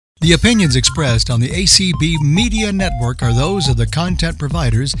The opinions expressed on the ACB Media Network are those of the content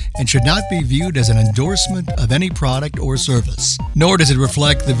providers and should not be viewed as an endorsement of any product or service. Nor does it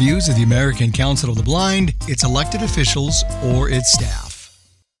reflect the views of the American Council of the Blind, its elected officials, or its staff.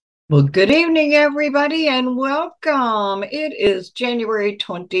 Well, good evening, everybody, and welcome. It is January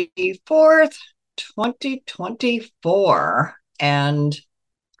 24th, 2024, and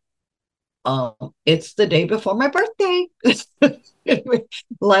it's the day before my birthday.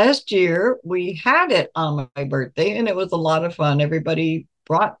 Last year, we had it on my birthday, and it was a lot of fun. Everybody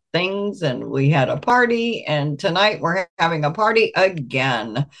brought things, and we had a party, and tonight we're having a party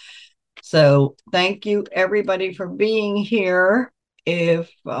again. So thank you, everybody, for being here.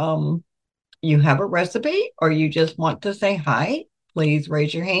 If you have a recipe or you just want to say hi, please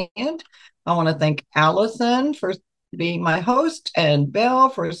raise your hand. I want to thank Allison for being my host and Belle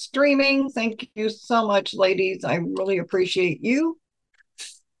for streaming. Thank you so much, ladies. I really appreciate you.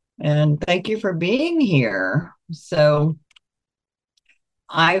 And thank you for being here. So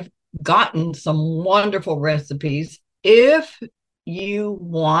I've gotten some wonderful recipes. If you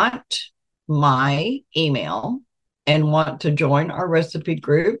want my email and want to join our recipe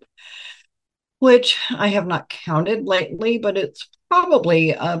group, which I have not counted lately, but it's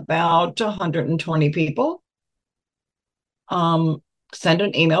probably about 120 people, send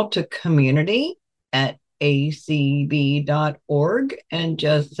an email to community@acb.org and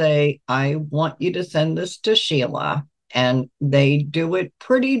just say, I want you to send this to Sheila. And they do it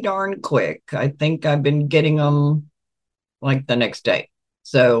pretty darn quick. I think I've been getting them like the next day.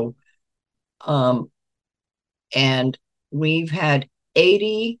 So, and we've had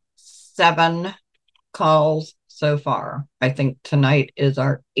 87 calls so far. I think tonight is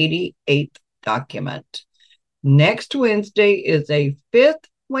our 88th document. Next Wednesday is a 5th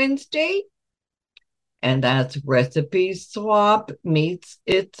Wednesday, and that's Recipe Swap meets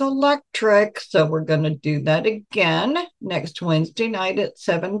It's Electric. So we're going to do that again next Wednesday night at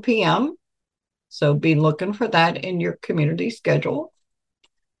 7 p.m. So be looking for that in your community schedule.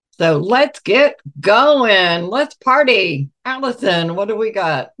 So let's get going. Let's party. Allison, what do we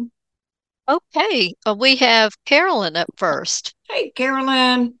got? Okay, we have Carolyn up first. Hey,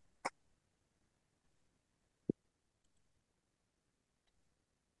 Carolyn.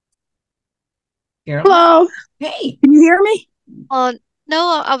 Carolyn? Hello. Hey. Can you hear me?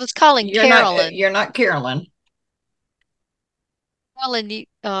 No, I was calling Carolyn. You're not Carolyn. Carolyn,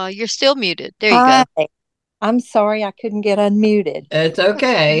 you're still muted. There you go. I'm sorry I couldn't get unmuted. It's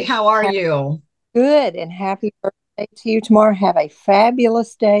okay. How are you? Good, and happy birthday to you tomorrow. Have a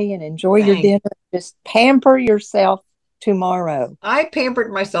fabulous day and enjoy your dinner. Just pamper yourself tomorrow. I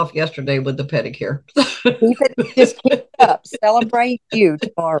pampered myself yesterday with the pedicure. Just keep it up. Celebrate you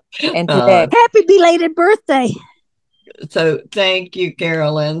tomorrow and today. Happy belated birthday. So thank you,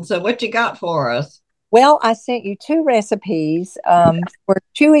 Carolyn. So what you got for us? Well, I sent you 2 recipes for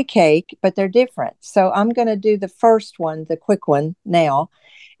chewy cake, but they're different. So I'm going to do the first one, the quick one now.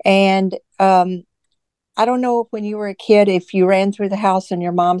 And I don't know if when you were a kid, if you ran through the house and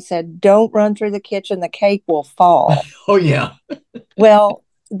your mom said, don't run through the kitchen, the cake will fall. Oh, yeah. Well,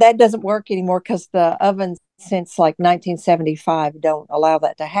 that doesn't work anymore because the ovens since like 1975 don't allow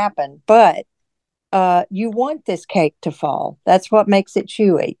that to happen. But you want this cake to fall. That's what makes it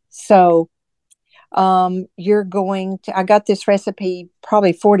chewy. So you're going to, I got this recipe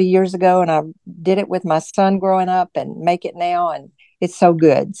probably 40 years ago, and I did it with my son growing up and make it now, and it's so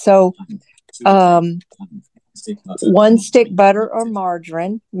good. So 1 stick butter or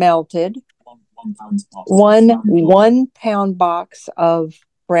margarine melted, 1 pound box of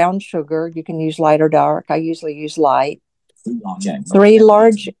brown sugar. You can use light or dark. I usually use light. 3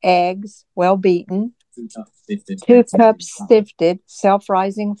 large eggs, well beaten. 2 cups sifted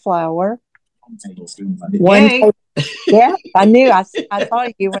self-rising flour. Yeah, I knew. I thought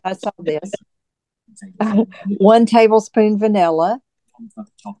of you when I saw this. 1 tablespoon vanilla.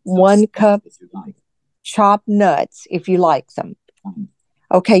 1 cup chopped nuts if you like them.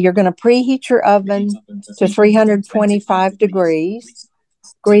 Okay, you're going to preheat your oven to 325 degrees.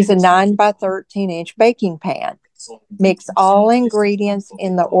 Grease a 9 by 13 inch baking pan. Mix all ingredients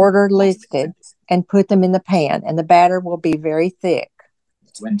in the order listed and put them in the pan, and the batter will be very thick.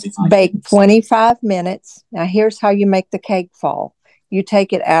 Bake 25 minutes. Now here's how you make the cake fall. You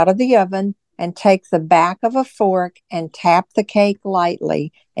take it out of the oven and take the back of a fork and tap the cake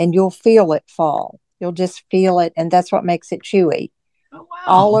lightly, and you'll feel it fall. You'll just feel it, and that's what makes it chewy. Oh, wow.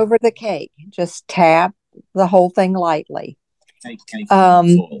 All over the cake. Just tap the whole thing lightly. And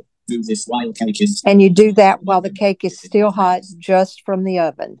you do that while the cake is still hot, just from the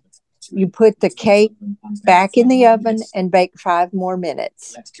oven. you put the cake back in the oven and bake 5 more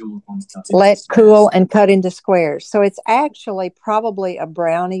minutes. Let cool and cut into squares. So it's actually probably a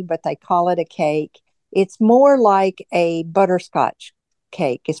brownie, but they call it a cake. It's more like a butterscotch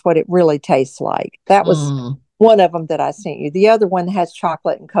cake is what it really tastes like. That was one of them that I sent you. The other one has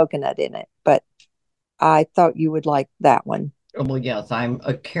chocolate and coconut in it, but I thought you would like that one. Well, yes, I'm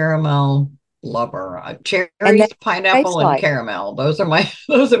a caramel lover. Cherries, pineapple, and caramel. Those are my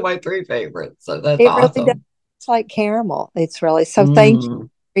 3 favorites. So that's awesome. Really does. It's like caramel. It's really so. Thank you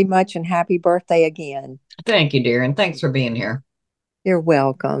very much, and happy birthday again. Thank you, dear, and thanks for being here. You're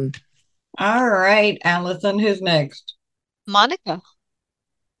welcome. All right, Allison, who's next? Monica.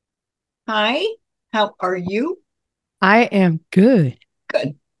 Hi, how are you? I am good.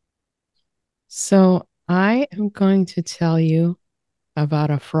 Good. So I am going to tell you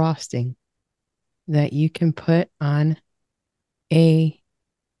about a frosting that you can put on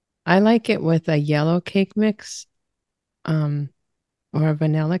I like it with a yellow cake mix, or a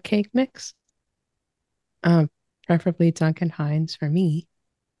vanilla cake mix, preferably Duncan Hines for me.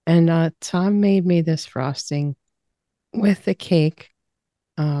 And Tom made me this frosting with the cake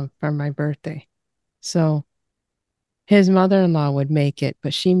for my birthday. So his mother-in-law would make it,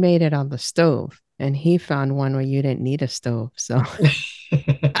 but she made it on the stove, and he found one where you didn't need a stove. So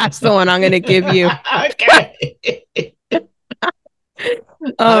that's the one I'm going to give you. Okay.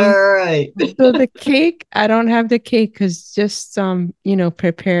 All right. So the cake, I don't have the cake because just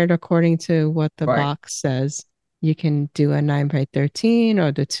prepared according to what the box says. You can do a 9x13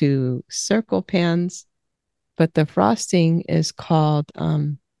 or the 2 circle pans, but the frosting is called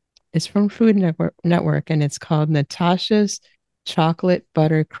it's from Food Network, and it's called Natasha's Chocolate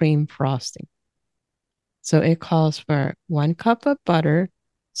Buttercream Frosting. So it calls for 1 cup of butter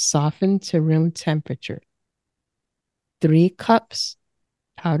softened to room temperature, 3 cups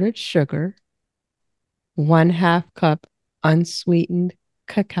powdered sugar, 1/2 cup unsweetened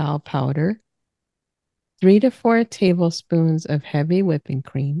cacao powder, 3 to 4 tablespoons of heavy whipping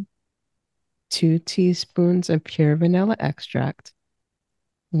cream, 2 teaspoons of pure vanilla extract,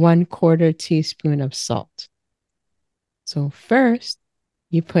 1/4 teaspoon of salt. So first,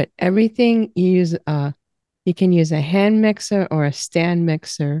 you put everything. You can use a hand mixer or a stand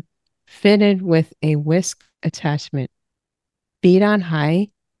mixer fitted with a whisk attachment. Beat on high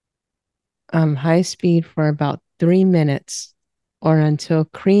speed for about 3 minutes or until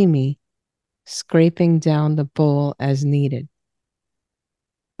creamy, scraping down the bowl as needed.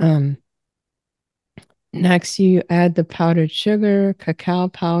 Next, you add the powdered sugar, cacao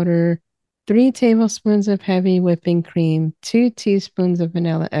powder, 3 tablespoons of heavy whipping cream, 2 teaspoons of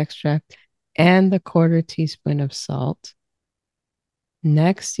vanilla extract, and the 1/4 teaspoon of salt.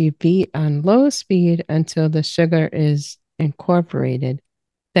 Next, you beat on low speed until the sugar is incorporated.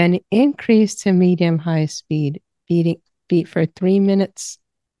 Then increase to medium-high speed, beat for 3 minutes,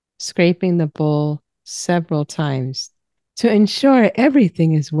 scraping the bowl several times to ensure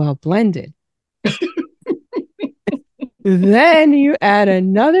everything is well blended. Then you add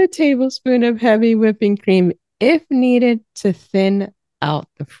another tablespoon of heavy whipping cream if needed to thin out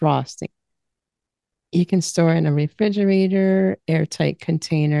the frosting. You can store in a refrigerator, airtight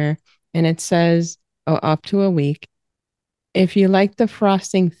container, and it says up to a week. If you like the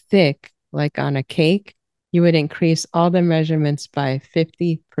frosting thick, like on a cake, you would increase all the measurements by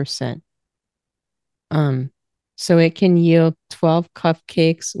 50%. So it can yield 12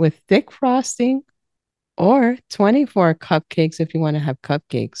 cupcakes with thick frosting, or 24 cupcakes if you want to have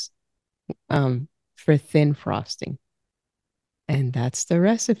cupcakes for thin frosting. And that's the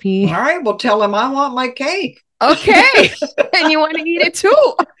recipe. All right, well, tell him I want my cake. Okay. And you want to eat it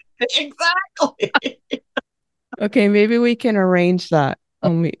too. Exactly. Okay, maybe we can arrange that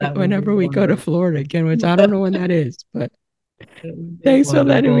whenever we go to Florida again, which I don't know when that is, but thanks for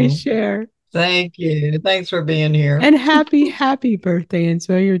letting me share. Thank you. Thanks for being here. And happy birthday.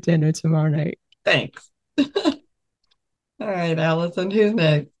 Enjoy your dinner tomorrow night. Thanks. All right, Allison, who's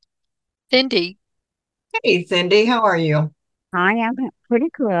next? Cindy. Hey, Cindy, how are you? I am pretty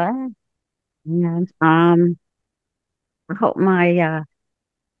good. And I hope my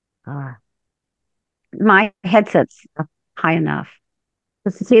my headset's high enough.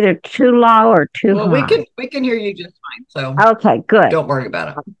 It's either too low or too high. Well, we can hear you just fine. So okay, good. Don't worry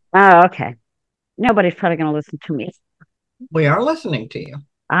about it. Oh, okay. Nobody's probably going to listen to me. We are listening to you.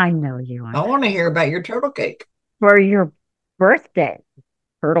 I know you are. I want to hear about your turtle cake. For your birthday,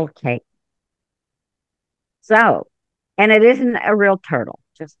 turtle cake. So, and it isn't a real turtle.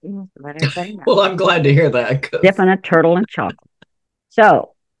 Just to let everybody know. Well, I'm glad to hear that. Dipping a turtle in chocolate.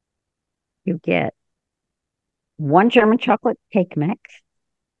 So, you get 1 German chocolate cake mix,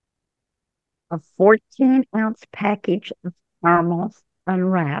 a 14-ounce package of caramels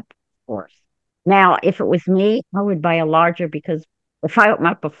unwrapped, of course. Now, if it was me, I would buy a larger because if I open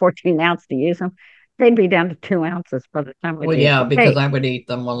up a 14-ounce to use them, they'd be down to 2 ounces by the time we Well, do yeah, the because cake. I would eat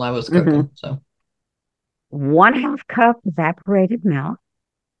them while I was cooking. So 1/2 cup evaporated milk,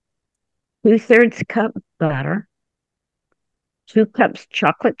 2/3 cup butter, 2 cups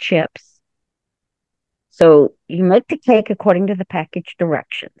chocolate chips. So you make the cake according to the package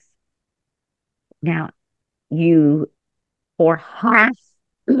directions. Now you pour half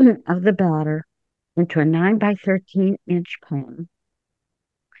of the batter into a 9 by 13 inch pan,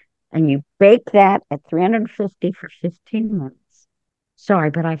 and you bake that at 350 for 15 minutes. Sorry,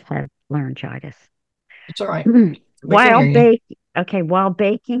 but I've had laryngitis. it's all right. While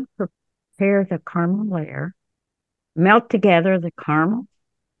baking, prepare the caramel layer. Melt together the caramel,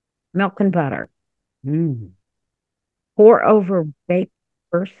 milk, and butter. Pour over baked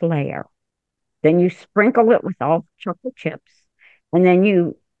first layer. Then you sprinkle it with all the chocolate chips, and then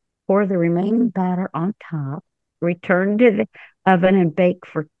you pour the remaining batter on top. Return to the oven and bake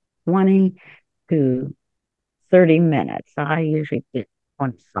for 20 to 30 minutes. I usually do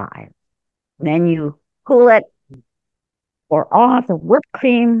 25. Then you cool it, pour all the whipped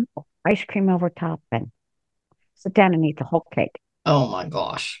cream or ice cream over top, and sit down and eat the whole cake. Oh my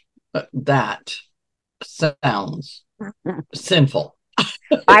gosh. That sounds sinful.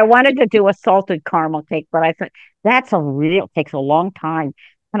 I wanted to do a salted caramel cake, but I thought takes a long time.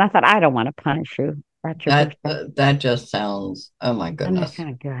 And I thought, I don't want to punish you. That's your birthday. That just sounds, oh my And goodness. that's kind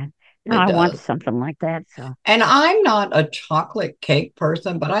of good. No, I want something like that. So, and I'm not a chocolate cake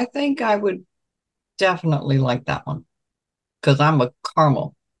person, but I think I would definitely like that one because I'm a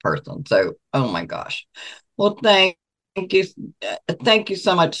caramel person. So, oh my gosh. Well, thank you. Thank you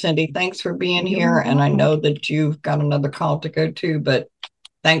so much, Cindy. Thanks for being here. And I know that you've got another call to go to, but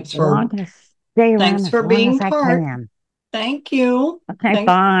thanks for being part. Thank you. Okay, thanks.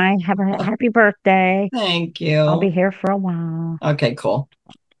 Bye. Have a happy birthday. Thank you. I'll be here for a while. Okay, cool.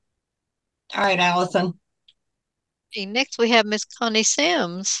 All right, Allison. Okay, next we have Miss Connie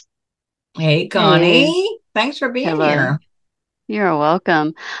Sims. Hey, Connie. Thanks for being here. You're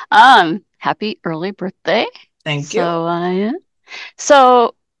welcome. Happy early birthday. Thank you. I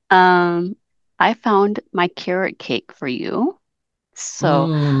found my carrot cake for you.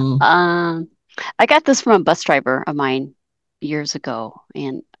 So, I got this from a bus driver of mine years ago,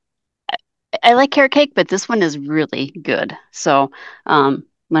 and I like carrot cake, but this one is really good. So, when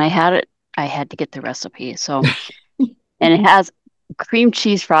I had it, I had to get the recipe. So, and it has cream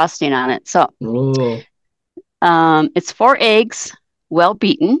cheese frosting on it. So, it's 4 eggs, well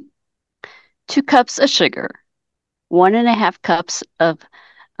beaten, 2 cups of sugar, 1.5 cups of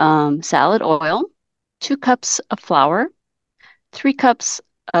salad oil, 2 cups of flour, 3 cups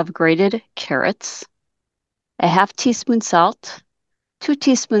of grated carrots, a 1/2 teaspoon salt, 2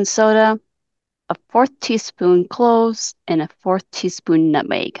 teaspoons soda, a 1/4 teaspoon cloves, and a 1/4 teaspoon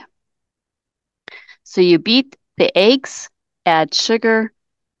nutmeg. So you beat the eggs, add sugar,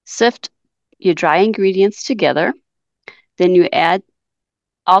 sift your dry ingredients together. Then you add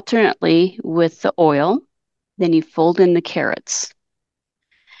alternately with the oil. Then you fold in the carrots.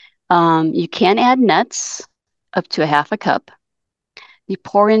 You can add nuts up to a 1/2 cup. You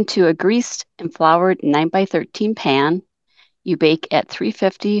pour into a greased and floured 9 by 13 pan. You bake at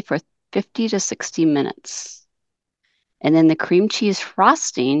 350 for 50 to 60 minutes. And then the cream cheese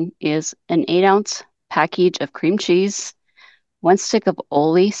frosting is an 8-ounce package of cream cheese, 1 stick of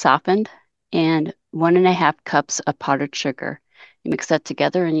Oli softened, and 1.5 cups of powdered sugar. You mix that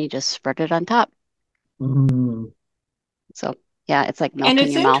together and you just spread it on top. So yeah, it's like melting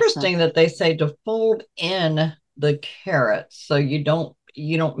in your mouth. And it's interesting that they say to fold in the carrots, so you don't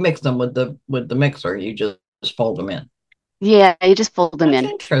mix them with the mixer. You just fold them in. Yeah, you just fold them in.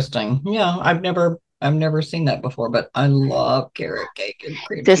 Interesting. Yeah, I've never seen that before, but I love carrot cake and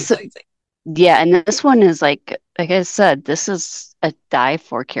cream cheese icing. Yeah, and this one is like I said, this is a die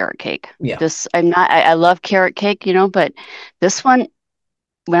for carrot cake. Yeah. I love carrot cake, but this one,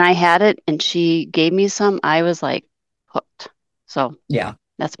 when I had it and she gave me some, I was like hooked. So yeah,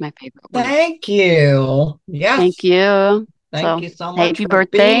 that's my favorite one. Thank you. Yes. Thank you. Thank you so much for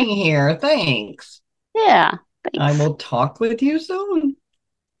being here. Thanks. Yeah. Thanks. I will talk with you soon.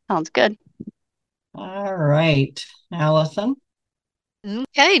 Sounds good. All right, Allison.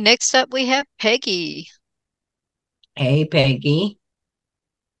 Okay, next up we have Peggy. Hey, Peggy.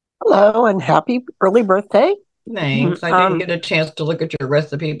 Hello, and happy early birthday. Thanks. I didn't get a chance to look at your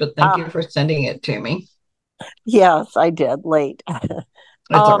recipe, but thank you for sending it to me. Yes, I did late. That's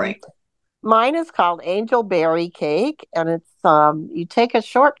all right. mine is called Angel Berry Cake, and it's you take a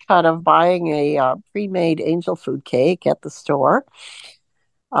shortcut of buying a pre-made angel food cake at the store.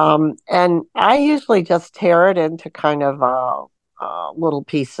 And I usually just tear it into kind of little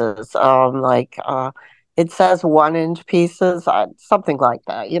pieces, it says 1 inch pieces, something like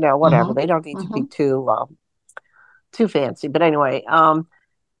that. Whatever. They don't need to be too fancy. But anyway,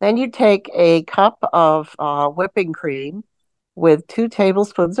 then you take a cup of whipping cream with 2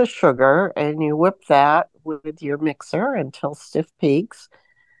 tablespoons of sugar, and you whip that with your mixer until stiff peaks.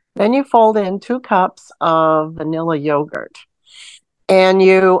 Then you fold in 2 cups of vanilla yogurt, and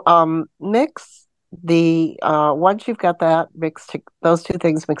you mix once you've got that those 2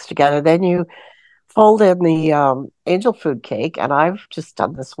 things mixed together, then you fold in the angel food cake. And I've just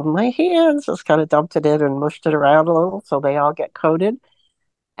done this with my hands, just kind of dumped it in and mushed it around a little so they all get coated.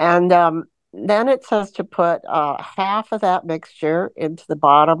 And then it says to put half of that mixture into the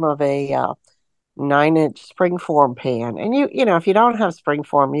bottom of a 9-inch springform pan. And if you don't have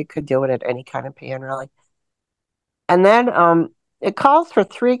springform, you could do it at any kind of pan, really. And then it calls for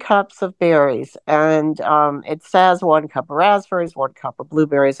 3 cups of berries, and it says 1 cup of raspberries, 1 cup of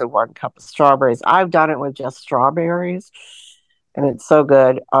blueberries, and 1 cup of strawberries. I've done it with just strawberries, and it's so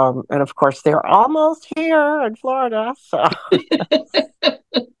good. And of course, they're almost here in Florida, so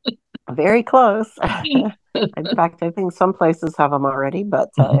very close. In fact, I think some places have them already,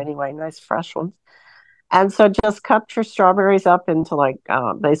 but anyway, nice fresh ones. And so just cut your strawberries up into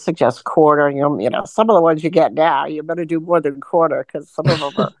they suggest quarter. Some of the ones you get now, you better do more than quarter, because some of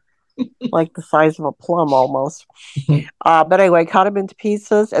them are like the size of a plum almost. But anyway, cut them into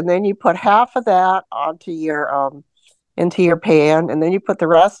pieces, and then you put half of that onto into your pan, and then you put the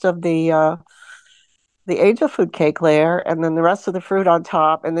rest of the angel food cake layer, and then the rest of the fruit on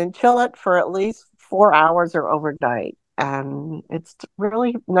top, and then chill it for at least 4 hours or overnight. And it's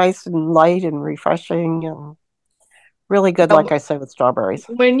really nice and light and refreshing and really good, like I said, with strawberries.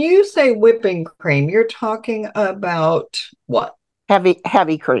 When you say whipping cream, you're talking about what?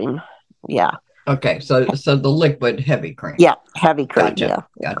 Heavy cream. Yeah. Okay, so the liquid heavy cream. Yeah, heavy cream. Gotcha.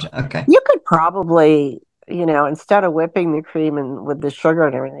 Yeah. Gotcha. Okay. You could probably, instead of whipping the cream and with the sugar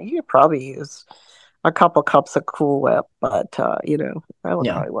and everything, you could probably use a couple cups of Cool Whip, but that would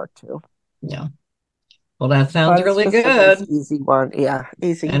probably work too. Yeah. Well, that sounds really good. Easy one. Yeah,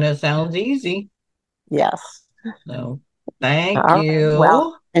 easy. And it sounds easy. Yes. So thank you.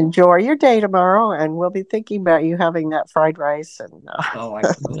 Well, enjoy your day tomorrow, and we'll be thinking about you having that fried rice. And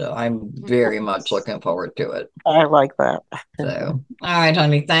I'm very much looking forward to it. I like that. So, all right,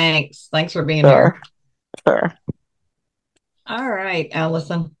 honey. Thanks for being here. Sure. All right,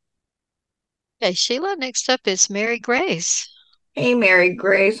 Allison. Okay, Sheila, next up is Mary Grace. Hey, Mary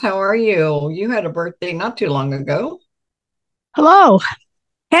Grace, how are you? You had a birthday not too long ago. Hello.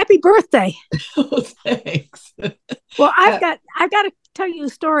 Happy birthday. Oh, thanks. Well, I've got to tell you a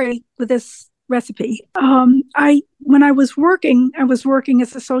story with this recipe. When I was working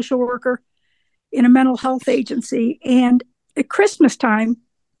as a social worker in a mental health agency, and at Christmas time,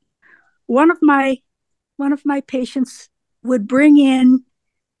 one of my patients would bring in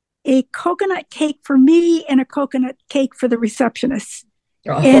a coconut cake for me and a coconut cake for the receptionist.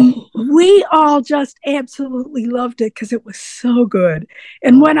 Oh. And we all just absolutely loved it because it was so good.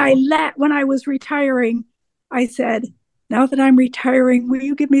 And when I was retiring, I said, now that I'm retiring, will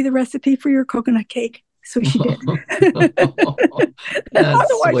you give me the recipe for your coconut cake? So she did.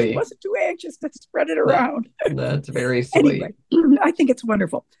 Otherwise, sweet. She wasn't too anxious to spread it around. That's very sweet. Anyway, I think it's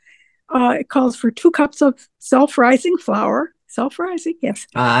wonderful. It calls for 2 cups of self-rising flour. Self-rising, yes.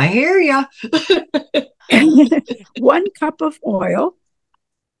 I hear ya. 1 cup of oil,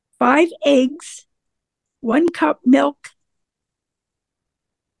 5 eggs, 1 cup milk,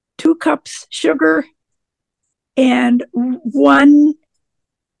 2 cups sugar, and 1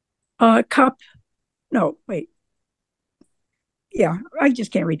 cup. No, wait. Yeah, I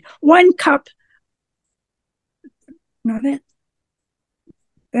just can't read. 1 cup. No,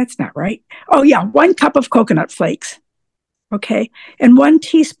 that's not right. Oh, yeah, 1 cup of coconut flakes. Okay, and 1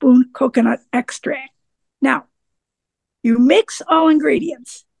 teaspoon coconut extract. Now, you mix all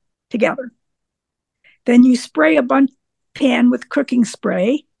ingredients together. Then you spray a pan with cooking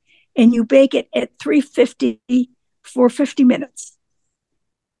spray, and you bake it at 350 for 50 minutes.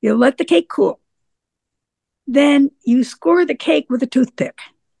 You let the cake cool. Then you score the cake with a toothpick.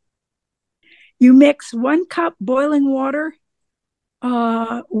 You mix 1 cup boiling water,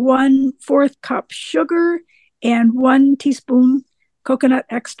 1/4 cup sugar, and 1 teaspoon coconut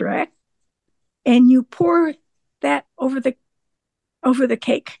extract, and you pour that over the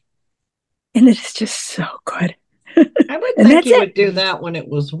cake, and it is just so good. I would think you would do that when it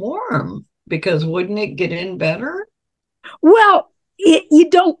was warm. Because wouldn't it get in better? Well, you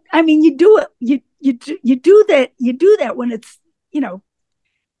don't. I mean, you do it. You do that. You do that when it's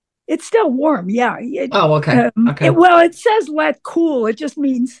it's still warm. Yeah. Oh, okay. Okay. Well, it says let cool. It just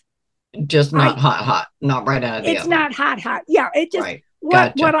means just not hot, not right out of the it's oven. not hot. Yeah. It just right.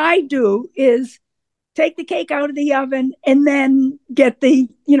 what I do is take the cake out of the oven and then get the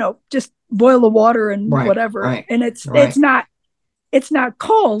just boil the water and whatever. And it's not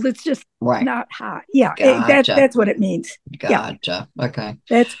cold. It's just not hot. Yeah. That's what it means. Gotcha. Yeah. Okay.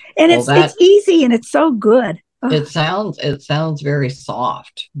 It's easy and it's so good. It sounds very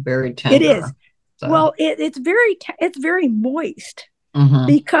soft, very tender. It is. So. Well, it's very moist mm-hmm.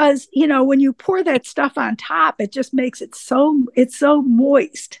 because when you pour that stuff on top, it just makes it so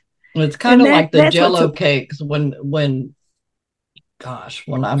moist. It's kind of like the Jello cakes when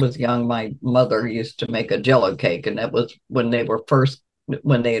I was young, my mother used to make a Jello cake, and that was when they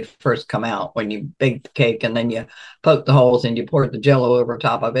had first come out, when you baked the cake and then you poked the holes and you poured the Jello over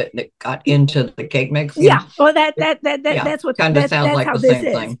top of it and it got into the cake mix. Yeah. Well, that's what kind of sounds like the same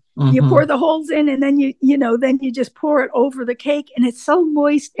thing. Mm-hmm. You pour the holes in and then you just pour it over the cake, and it's so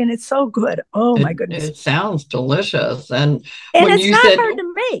moist and it's so good. Oh my goodness. It sounds delicious. And when it's not hard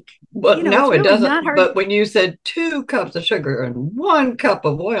to make. Well, no, it doesn't. But when you said 2 cups of sugar and 1 cup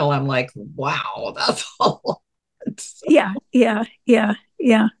of oil, I'm like, wow, that's a lot. Yeah. It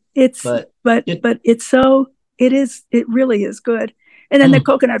really is good. And then the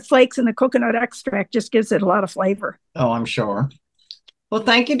coconut flakes and the coconut extract just gives it a lot of flavor. Oh, I'm sure. Well,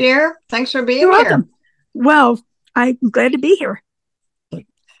 thank you, dear. Thanks for being here. You're welcome. Well, I'm glad to be here.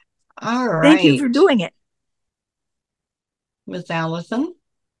 All right. Thank you for doing it. Miss Allison.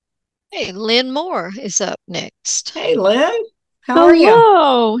 Hey, Lynn Moore is up next. Hey, Lynn. How are you?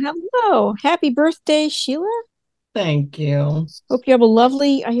 Hello. Happy birthday, Sheila. Thank you. Hope you have a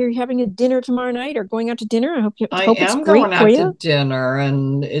lovely, I hear you're having a dinner tomorrow night or going out to dinner. I hope it's great going out to dinner,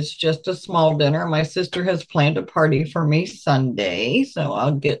 and it's just a small dinner. My sister has planned a party for me Sunday, so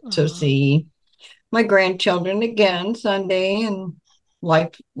I'll get to see my grandchildren again Sunday, and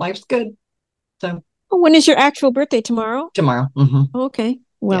life's good. So when is your actual birthday? Tomorrow? Tomorrow. Mm-hmm. Okay.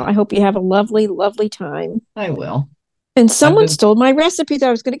 Well, I hope you have a lovely, lovely time. I will. And someone stole my recipe that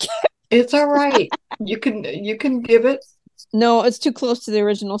I was going to give. It's all right. You can give it. No, it's too close to the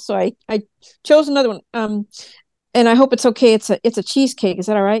original, so I chose another one. And I hope it's okay. It's a cheesecake. Is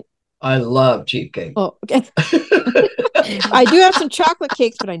that all right? I love cheesecake. Oh, okay. I do have some chocolate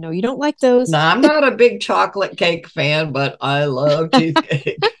cakes, but I know you don't like those. No, I'm not a big chocolate cake fan, but I love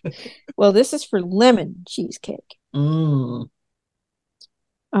cheesecake. Well, this is for lemon cheesecake.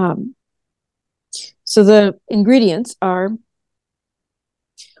 So the ingredients are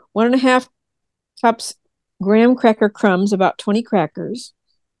 1.5 cups graham cracker crumbs, about 20 crackers,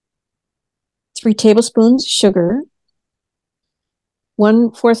 3 tablespoons sugar,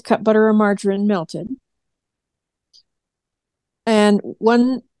 1/4 cup butter or margarine melted, and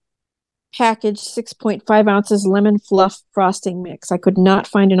 1 package 6.5 ounces lemon fluff frosting mix. I could not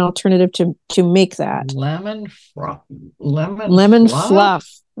find an alternative to make that. Lemon fluff.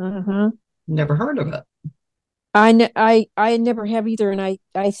 Uh-huh. Never heard of it. I never have either, and I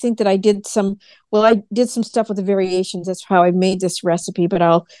think that I did some stuff with the variations. That's how I made this recipe, but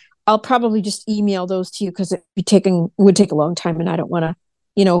I'll probably just email those to you because it would take a long time, and I don't want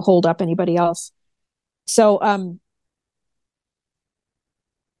to hold up anybody else. So and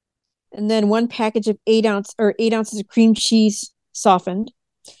then 1 package of 8 ounces of cream cheese softened.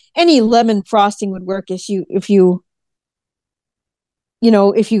 Any lemon frosting would work if you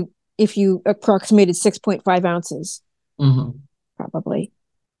approximated 6.5 ounces, probably.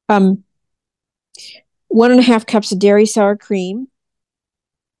 1.5 cups of dairy sour cream,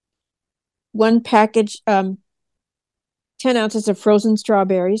 1 package, 10 ounces of frozen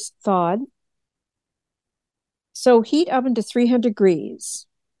strawberries, thawed. So heat oven to 300 degrees.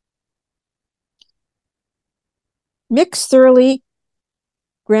 Mix thoroughly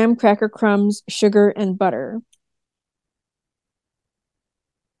graham cracker crumbs, sugar, and butter.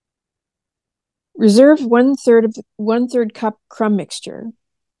 Reserve 1/3 cup crumb mixture.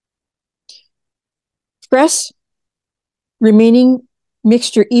 Press remaining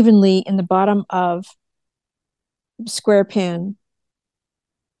mixture evenly in the bottom of square pan,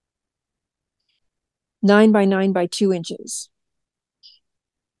 9 by 9 by 2 inches.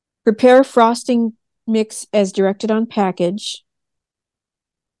 Prepare frosting mix as directed on package.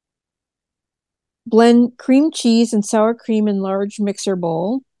 Blend cream cheese and sour cream in large mixer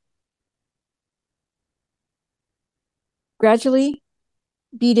bowl. Gradually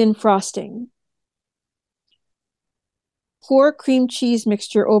beat in frosting. Pour cream cheese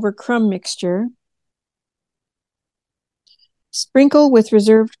mixture over crumb mixture. Sprinkle with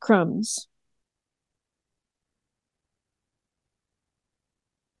reserved crumbs.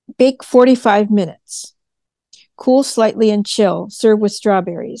 Bake 45 minutes. Cool slightly and chill. Serve with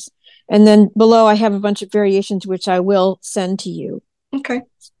strawberries. And then below I have a bunch of variations which I will send to you. Okay.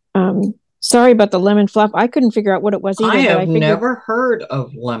 Sorry about the lemon fluff. I couldn't figure out what it was either. I have never heard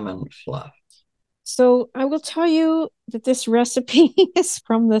of lemon fluff. So I will tell you that this recipe is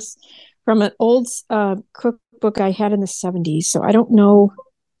from an old cookbook I had in the 70s. So I don't know.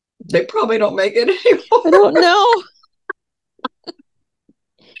 They probably don't make it anymore. I don't know.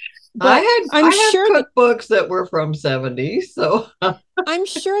 I'm sure cookbooks that were from 70s. So I'm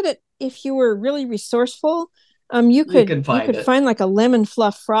sure that if you were really resourceful, you could find like a lemon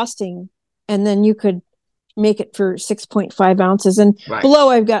fluff frosting, and then you could make it for 6.5 ounces. And below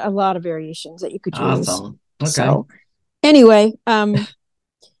I've got a lot of variations that you could use. Awesome. Okay. So anyway,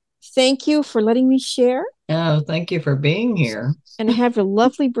 thank you for letting me share. Oh, thank you for being here. And have a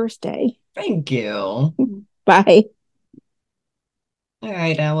lovely birthday. Thank you. Bye. All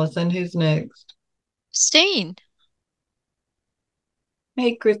right, Allison, who's next? Christine.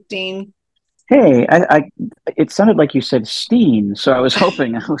 Hey, Christine. Hey, it sounded like you said Steen, so I was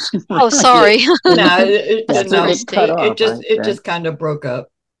hoping I was. Oh, sorry. It just kind of broke up.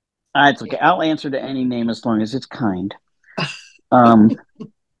 It's okay. I'll answer to any name as long as it's kind.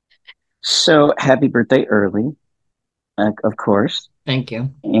 So happy birthday early, of course. Thank you.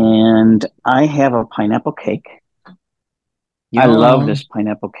 And I have a pineapple cake. Yum. I love this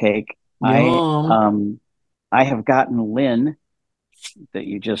pineapple cake. Yum. I have gotten Lynn, that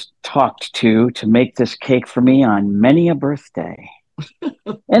you just talked to make this cake for me on many a birthday.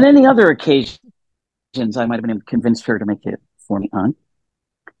 And any other occasions I might have been able to convince her to make it for me on.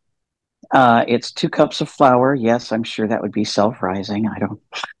 It's 2 cups of flour. Yes, I'm sure that would be self-rising. I don't.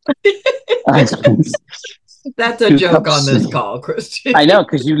 That's a joke on this call, Christian. I know,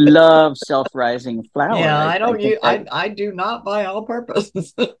 because you love self-rising flour. Yeah, I do not buy all purpose.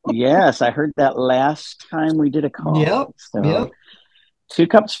 Yes, I heard that last time we did a call. Yep. 2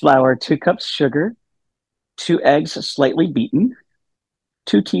 cups flour, 2 cups sugar, 2 eggs slightly beaten,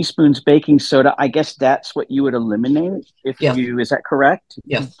 2 teaspoons baking soda. I guess that's what you would eliminate if you, is that correct?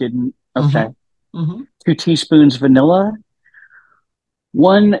 Yes. You didn't? Okay. Mm-hmm. 2 teaspoons vanilla,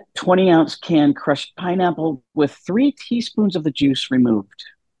 1 20-ounce can crushed pineapple with 3 teaspoons of the juice removed.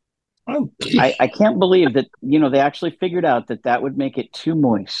 Oh. I can't believe that, they actually figured out that would make it too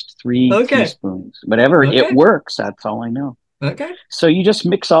moist. 3 teaspoons. Whatever, it works. That's all I know. Okay. So you just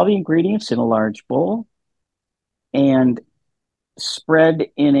mix all the ingredients in a large bowl and spread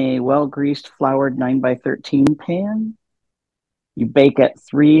in a well-greased floured 9x13 pan. You bake at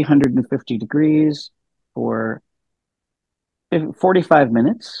 350 degrees for 45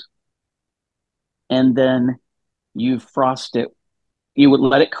 minutes. And then you frost it. You would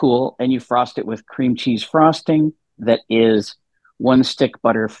let it cool and you frost it with cream cheese frosting that is 1 stick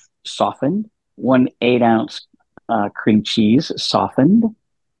butter softened, 1 8-ounce cream cheese softened,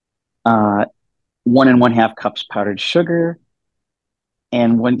 1 1/2 cups powdered sugar,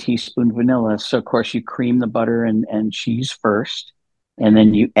 and 1 teaspoon vanilla. So of course you cream the butter and cheese first, and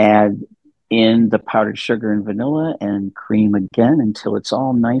then you add in the powdered sugar and vanilla and cream again until it's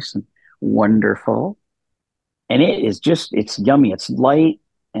all nice and wonderful. And it's yummy. It's light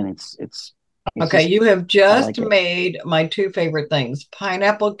and it's okay, you have just made my 2 favorite things,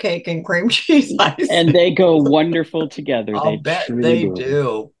 pineapple cake and cream cheese ice. And they go wonderful together. I'll bet they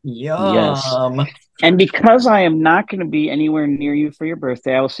do. Yum. Yes. And because I am not going to be anywhere near you for your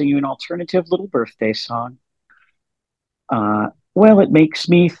birthday, I will sing you an alternative little birthday song. Well, it makes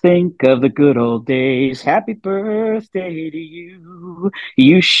me think of the good old days. Happy birthday to you.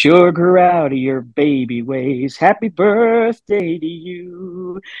 You sure grew out of your baby ways. Happy birthday to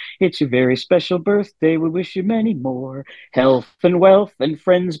you. It's your very special birthday. We wish you many more. Health and wealth and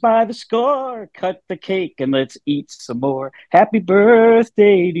friends by the score. Cut the cake and let's eat some more. Happy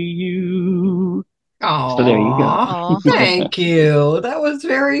birthday to you. Oh, so there you go. Thank you. That was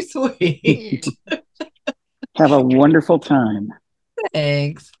very sweet. Have a wonderful time.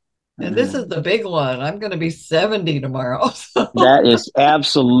 Thanks. And this is the big one. I'm going to be 70 tomorrow. So. That is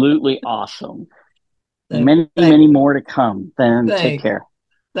absolutely awesome. Many more to come. Then take care.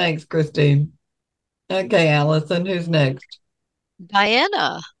 Thanks, Christine. Okay, Allison, who's next?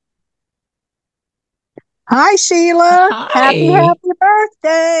 Diana. Hi, Sheila. Hi. Happy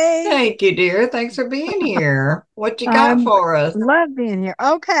birthday. Thank you, dear. Thanks for being here. What you got for us? Love being here.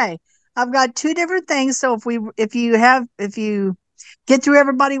 Okay. I've got 2 different things. So if you get through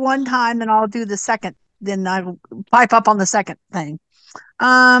everybody one time, then I'll do the second then I'll pipe up on the second thing.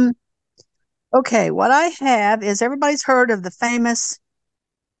 Okay, what I have is everybody's heard of the famous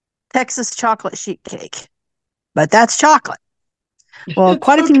Texas chocolate sheet cake, but that's chocolate. Well,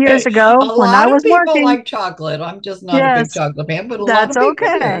 quite a few years ago, A when I lot of was people working, like chocolate. I'm just not a big yes, chocolate fan, but a lot that's of people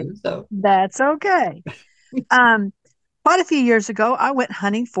okay. do. So That's okay. Quite a few years ago, I went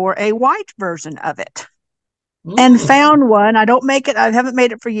hunting for a white version of it and found one. I haven't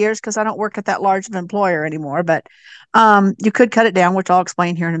made it for years because I don't work at that large of an employer anymore, but you could cut it down, which I'll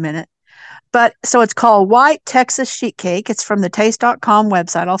explain here in a minute. But so it's called White Texas Sheet Cake. It's from the taste.com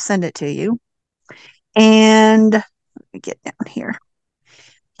website. I'll send it to you. And let me get down here.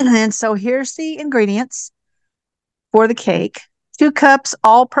 And then so here's the ingredients for the cake. 2 cups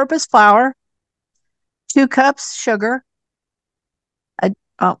all-purpose flour, 2 cups sugar.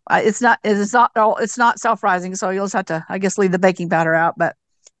 It's not self-rising, so you'll just have to, I guess, leave the baking powder out. But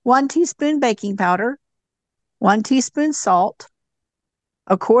 1 teaspoon baking powder, 1 teaspoon salt,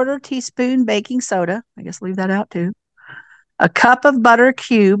 a 1/4 teaspoon baking soda. I guess leave that out too. A cup of butter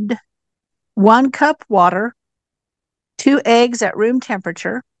cubed, 1 cup water, 2 eggs at room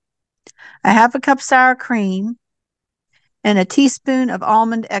temperature, a 1/2 cup sour cream, and a teaspoon of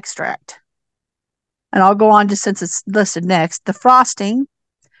almond extract. And I'll go on just since it's listed next. The frosting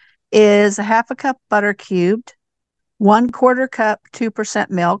is a 1/2 cup butter cubed, 1/4 cup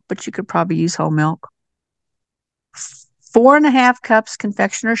 2% milk, but you could probably use whole milk. 4.5 cups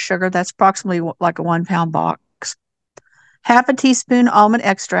confectioner's sugar. That's approximately like a 1 pound box. 1/2 teaspoon almond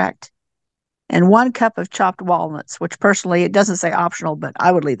extract, and 1 cup of chopped walnuts, which personally, it doesn't say optional, but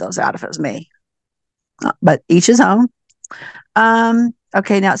I would leave those out if it was me. But each his own.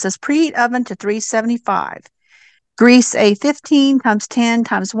 Okay, now it says preheat oven to 375. Grease a 15 times 10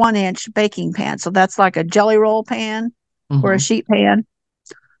 times 1 inch baking pan. So that's like a jelly roll pan or a sheet pan.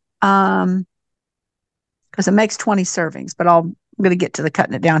 Because it makes 20 servings, but I'm going to get to the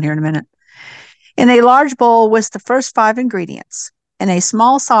cutting it down here in a minute. In a large bowl, whisk the first 5 ingredients. In a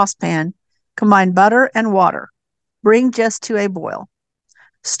small saucepan, combine butter and water. Bring just to a boil.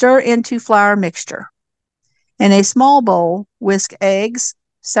 Stir into flour mixture. In a small bowl, whisk eggs,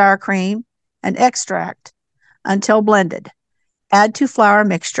 sour cream, and extract until blended. Add to flour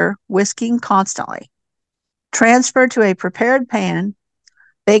mixture, whisking constantly. Transfer to a prepared pan.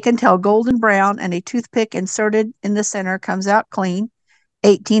 Bake until golden brown and a toothpick inserted in the center comes out clean.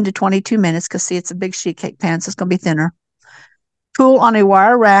 18 to 22 minutes, because see, it's a big sheet cake pan, so it's going to be thinner. Cool on a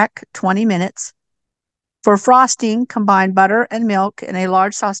wire rack, 20 minutes. For frosting, combine butter and milk in a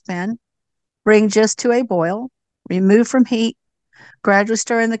large saucepan. Bring just to a boil. Remove from heat. Gradually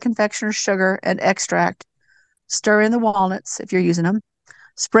stir in the confectioner's sugar and extract. Stir in the walnuts if you're using them.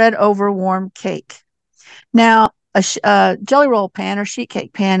 Spread over warm cake. Now, a jelly roll pan or sheet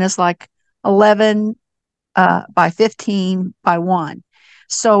cake pan is like 11 by 15 by 1.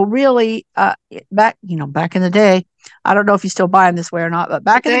 So really, back in the day, I don't know if you still buy them this way or not, but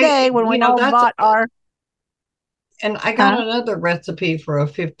back in the day when we all bought our. And I got another recipe for a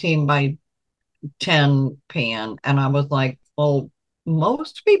 15 by 10 pan, and I was like, well,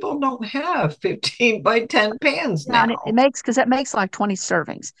 most people don't have 15 by 10 pans now. It makes like 20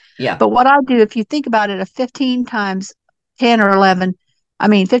 servings. Yeah. But what I do, if you think about it, a 15 times 10 or 11,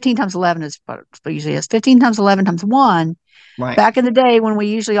 15 times 11 is what it usually is. 15 times 11 times 1. Right. Back in the day when we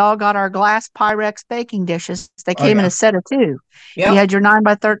usually all got our glass Pyrex baking dishes, they came in a set of 2. Yep. You had your 9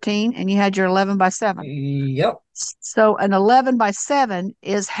 by 13 and you had your 11 by 7. Yep. So an 11 by 7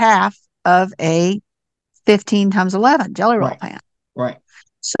 is half of a 15 times 11 jelly roll pan. Right.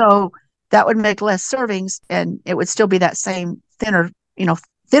 So that would make less servings, and it would still be that same thinner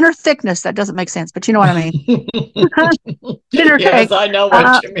thickness. That doesn't make sense, but you know what I mean. Thinner yes, cake. I know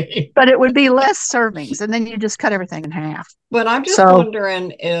what you mean. But it would be less servings, and then you just cut everything in half. But I'm just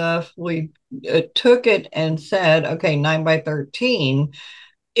wondering if we took it and said, okay, 9 by 13,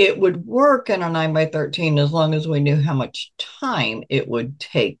 it would work in a 9 by 13 as long as we knew how much time it would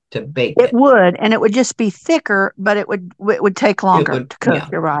take to bake it. It would, and it would just be thicker, but it would take longer to cook. Yeah.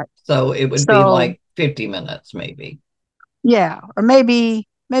 You're right. So it would be like 50 minutes, maybe. Yeah, or maybe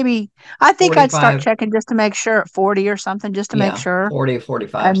I think 45. I'd start checking just to make sure at 40 or something, just to make sure. 40,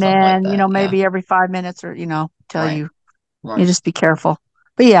 45, and then like that, maybe every 5 minutes, or tell you just be careful.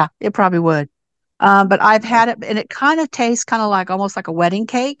 But yeah, it probably would. But I've had it, and it kind of tastes kind of like almost like a wedding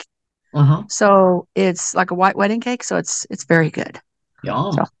cake. So it's like a white wedding cake. So it's very good.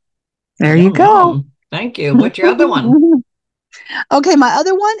 Yum. So there you go. Yum. Thank you. What's your other one? Okay, my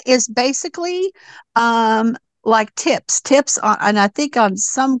other one is basically like tips on, and I think on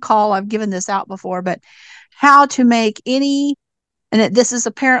some call I've given this out before, but how to make any and this is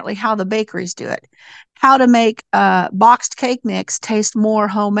apparently how the bakeries do it, how to make boxed cake mix taste more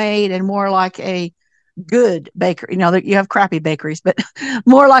homemade and more like a good bakery. You have crappy bakeries, but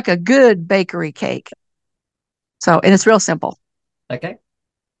more like a good bakery cake. So, and it's real simple. Okay.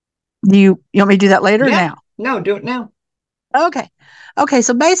 You want me to do that later or Yeah. now? No, do it now. Okay.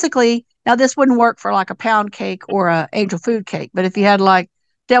 So basically, now this wouldn't work for like a pound cake or a angel food cake, but if you had like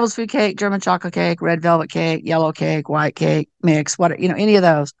devil's food cake, German chocolate cake, red velvet cake, yellow cake, white cake mix, any of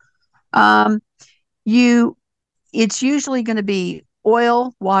those, it's usually going to be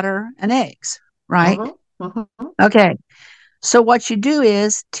oil, water, and eggs, right? Okay. So what you do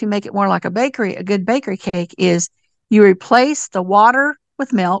is, to make it more like a good bakery cake, is you replace the water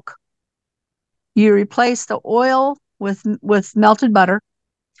with milk, you replace the oil with melted butter,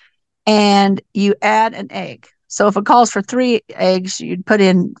 and you add an egg. So if it calls for 3 eggs, you'd put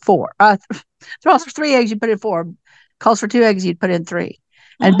in 4. If it calls for 3 eggs, you put in 4. Calls for 2 eggs, you'd put in 3.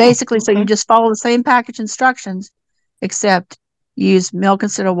 And basically, so you just follow the same package instructions, except use milk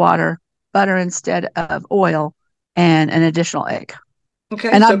instead of water, butter instead of oil, and an additional egg. Okay.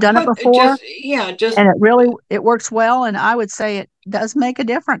 And I've done it before. And it works well. And I would say it does make a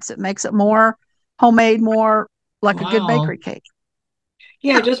difference. It makes it more homemade, more like a good bakery cake.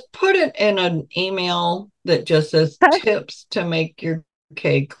 Yeah, just put it in an email that just says tips to make your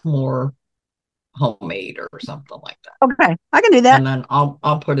cake more homemade or something like that. Okay, I can do that. And then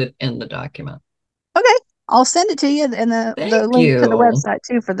I'll put it in the document. Okay, I'll send it to you and the link to the website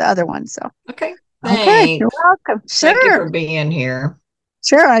too for the other one. So okay, thanks. Okay, You're welcome. Sure. Thank you for being here.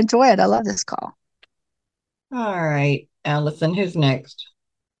 Sure, I enjoy it. I love this call. All right, Allison, who's next?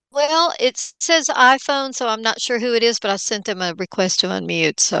 Well, it says iPhone, so I'm not sure who it is, but I sent them a request to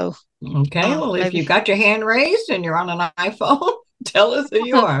unmute. So, okay. Well, if you got your hand raised and you're on an iPhone, tell us who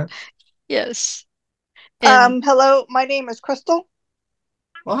you are. Yes. Hello, my name is Crystal.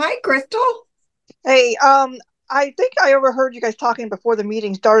 Well, hi, Crystal. Hey, I think I overheard you guys talking before the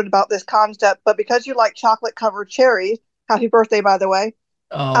meeting started about this concept, but because you like chocolate covered cherries, happy birthday, by the way.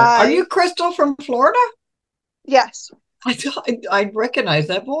 Are you Crystal from Florida? Yes. I recognize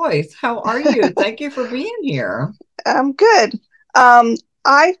that voice. How are you? Thank you for being here. I'm good.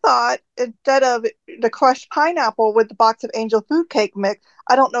 I thought instead of the crushed pineapple with the box of angel food cake mix,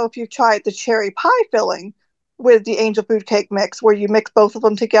 I don't know if you've tried the cherry pie filling with the angel food cake mix, where you mix both of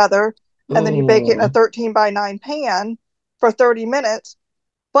them together and then you bake it in a 13-by-9 pan for 30 minutes.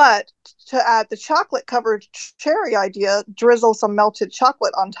 But to add the chocolate covered cherry idea, drizzle some melted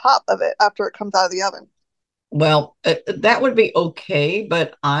chocolate on top of it after it comes out of the oven. Well, that would be okay,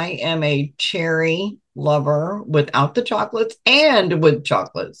 but I am a cherry lover without the chocolates and with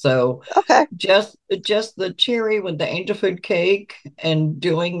chocolate. So okay, just the cherry with the angel food cake and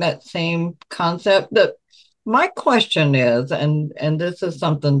doing that same concept. My question is, and this is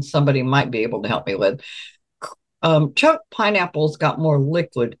something somebody might be able to help me with. Chopped pineapple's got more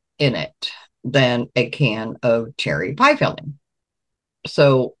liquid in it than a can of cherry pie filling.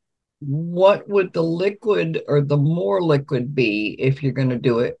 So what would the liquid or the more liquid be if you're going to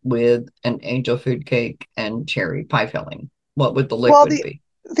do it with an angel food cake and cherry pie filling? What would the liquid be?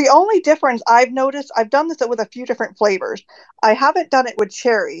 The only difference I've noticed, I've done this with a few different flavors. I haven't done it with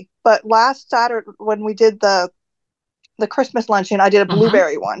cherry, but last Saturday when we did the Christmas luncheon, I did a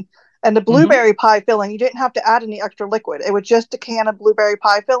blueberry one. And the blueberry pie filling, you didn't have to add any extra liquid. It was just a can of blueberry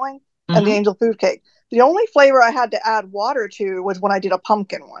pie filling and the angel food cake. The only flavor I had to add water to was when I did a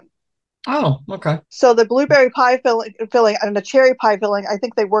pumpkin one. Oh, okay. So the blueberry pie filling and the cherry pie filling, I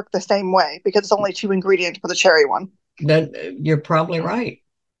think they work the same way because it's only 2 ingredients for the cherry one. You're probably right.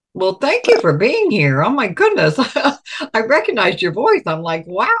 Well, thank you for being here. Oh my goodness. I recognized your voice. I'm like,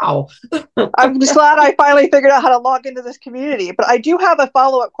 wow. I'm just glad I finally figured out how to log into this community. But I do have a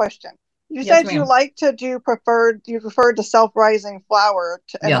follow-up question. You said you like to do preferred to self-rising flour,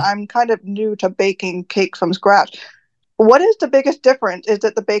 and I'm kind of new to baking cake from scratch. What is the biggest difference? Is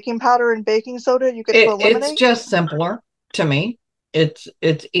it the baking powder and baking soda you get to eliminate? It's just simpler to me. It's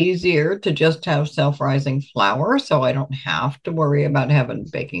easier to just have self-rising flour, so I don't have to worry about having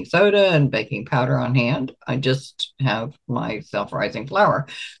baking soda and baking powder on hand. I just have my self-rising flour.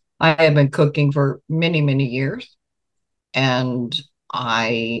 I have been cooking for many, many years, and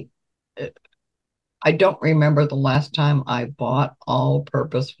I don't remember the last time I bought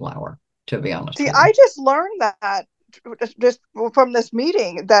all-purpose flour, to be honest with you. I just learned that just from this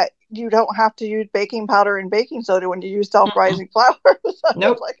meeting that you don't have to use baking powder and baking soda when you use self-rising flour. So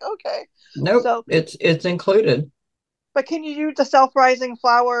nope. Like, okay. Nope. So, it's included. But can you use the self-rising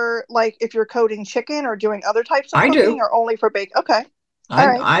flour like if you're coating chicken or doing other types of cooking, or only for bake? Okay. All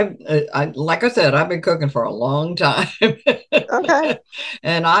right. I like I said, I've been cooking for a long time. Okay.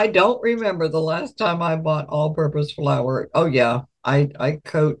 And I don't remember the last time I bought all-purpose flour. Oh yeah, I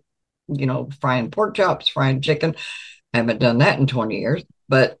coat, frying pork chops, frying chicken. I haven't done that in 20 years,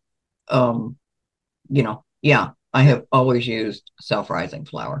 but yeah, I have always used self-rising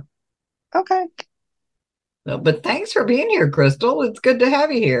flour. Okay. So, but thanks for being here, Crystal. It's good to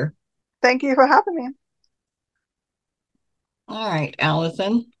have you here. Thank you for having me. All right,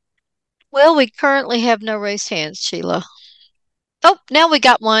 Allison. Well, we currently have no raised hands, Sheila. Oh, now we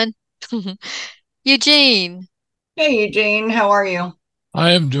got one. Eugene. Hey, Eugene, how are you?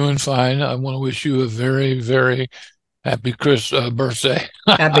 I am doing fine. I want to wish you a very, very happy birthday.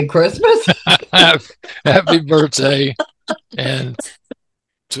 Happy Christmas. Happy birthday. And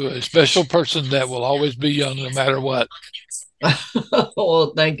to a special person that will always be young no matter what.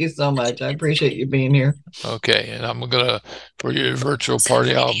 Well, thank you so much. I appreciate you being here. Okay, and I'm gonna, for your virtual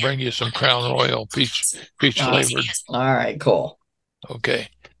party, I'll bring you some Crown Royal peach flavored. All right, cool. Okay.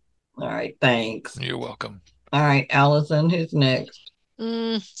 All right, thanks. You're welcome. All right, Allison, who's next?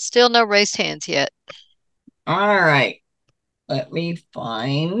 Still no raised hands yet. All right, let me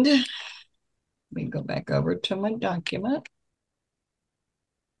go back over to my document.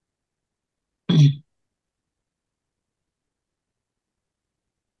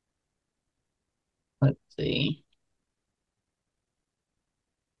 Let's see.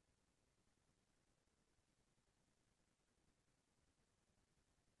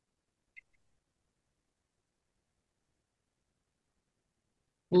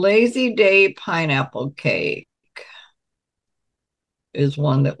 Lazy Day pineapple cake is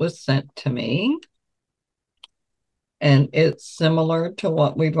one that was sent to me. And it's similar to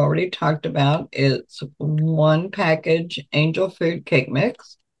what we've already talked about. It's 1 package angel food cake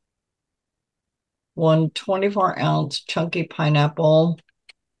mix, 1 24-ounce chunky pineapple,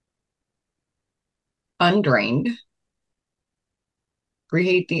 undrained.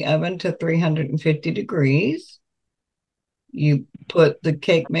 Preheat the oven to 350 degrees. You put the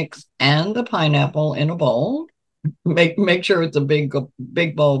cake mix and the pineapple in a bowl. Make sure it's a big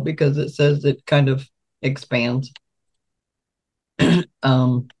bowl because it says it kind of expands.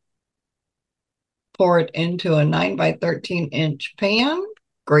 Pour it into a 9 by 13 inch pan,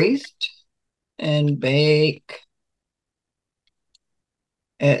 greased, and bake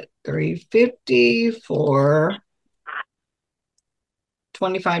at 350 for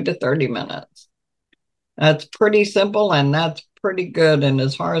 25 to 30 minutes. That's pretty simple and that's pretty good. And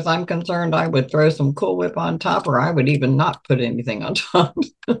as far as I'm concerned, I would throw some Cool Whip on top, or I would even not put anything on top.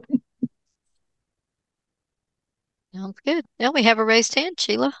 Sounds good. Now we have a raised hand,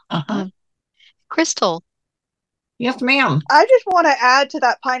 Sheila. Crystal. Yes, ma'am. I just want to add to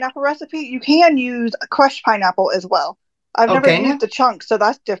that pineapple recipe. You can use crushed pineapple as well. I've never used the chunks, so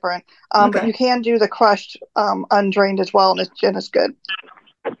that's different. But you can do the crushed, undrained as well, and it's good.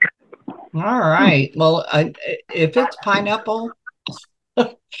 All right. Well, if it's pineapple,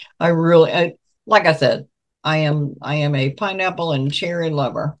 like I said, I am a pineapple and cherry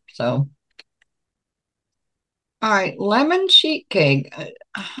lover. So, all right, lemon sheet cake.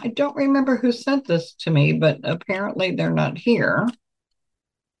 I don't remember who sent this to me, but apparently they're not here.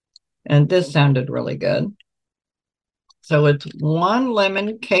 And this sounded really good. So it's 1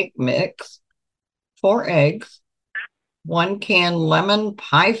 lemon cake mix, 4 eggs, 1 can lemon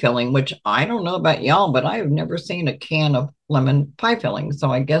pie filling, which I don't know about y'all, but I have never seen a can of lemon pie filling. So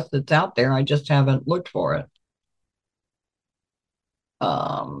I guess it's out there. I just haven't looked for it.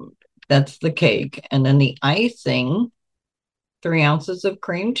 That's the cake. And then the icing, 3 ounces of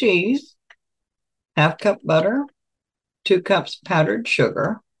cream cheese, 1/2 cup butter, 2 cups powdered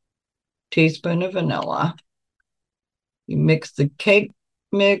sugar, teaspoon of vanilla. You mix the cake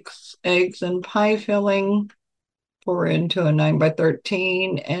mix, eggs, and pie filling, pour into a 9 by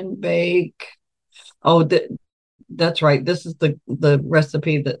 13 and bake. Oh, that's right. This is the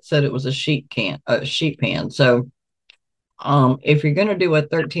recipe that said it was a sheet pan. So if you're going to do a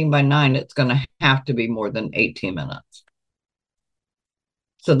 13 by 9, it's going to have to be more than 18 minutes.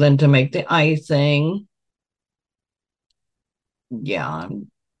 So then to make the icing, yeah,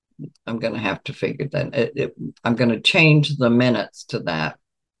 I'm going to have to figure that. I'm going to change the minutes to that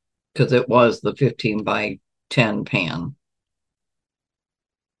because it was the 15 by 10 pan.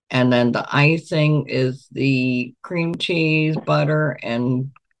 And then the icing is the cream cheese, butter,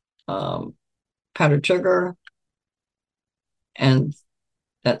 and powdered sugar. And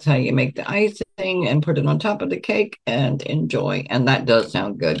that's how you make the icing and put it on top of the cake and enjoy. And that does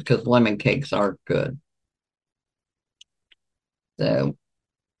sound good because lemon cakes are good. So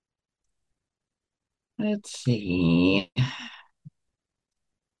let's see.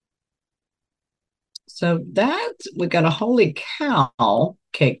 So we got a holy cow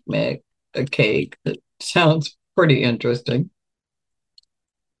cake mix, a cake that sounds pretty interesting.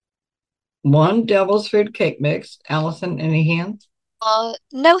 One devil's food cake mix. Allison, any hands?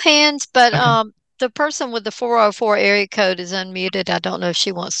 No hands, but Okay. the person with the 404 area code is unmuted. I don't know if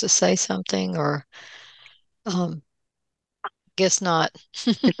she wants to say something or guess not.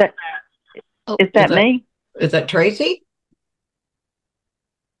 Is that Oh, is that me? Is that Tracy?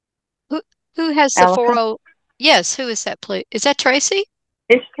 who has the Allison? 40? Yes, who is that, please? Is that Tracy?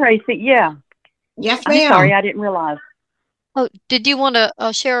 It's Tracy. Yeah. Yes, I'm ma'am. sorry, I didn't realize. Oh, did you want to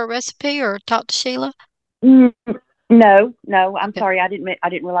share a recipe or talk to Sheila? No, I'm Okay. sorry. I didn't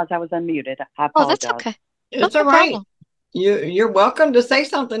realize I was unmuted. I Oh, that's apologize. okay. It's No all right. problem. You're welcome to say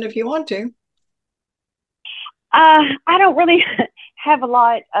something if you want to. I don't really have a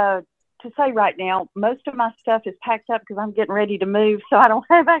lot to say right now. Most of my stuff is packed up because I'm getting ready to move, so I don't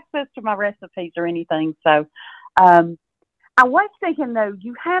have access to my recipes or anything. So I was thinking, though,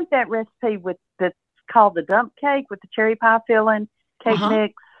 you have that recipe that's called the dump cake with the cherry pie filling, cake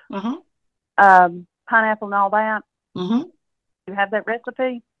mix, pineapple and all that. You have that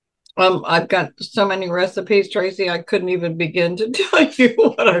recipe? I've got so many recipes, Tracy, I couldn't even begin to tell you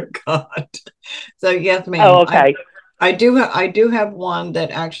what I've got. So yes, ma'am. Oh, okay. I do have one that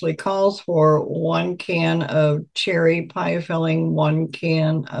actually calls for 1 can of cherry pie filling, 1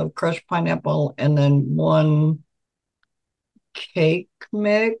 can of crushed pineapple, and then 1 cake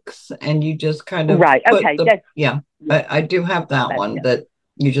mix, and you just kind of right. put Okay. I do have that one that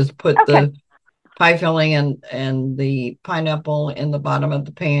you just put the pie filling and the pineapple in the bottom of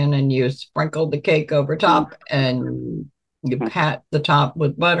the pan, and you sprinkle the cake over top, and you pat the top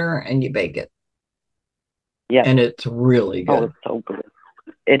with butter, and you bake it. Yeah, and it's really good. Oh, it's so good.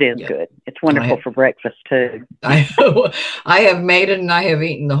 It is good. It's wonderful for breakfast too. I have made it and I have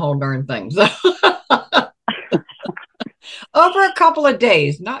eaten the whole darn thing. So over a couple of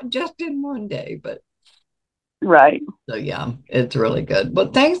days, not just in one day, but right. So yeah, it's really good.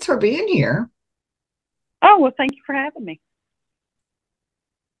 Well, thanks for being here. Oh, well, thank you for having me.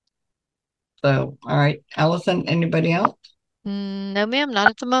 So, all right, Allison, anybody else? No, ma'am, not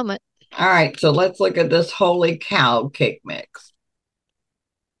at the moment. All right, so let's look at this holy cow cake mix.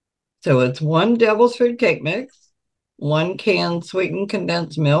 So it's 1 devil's food cake mix, 1 can sweetened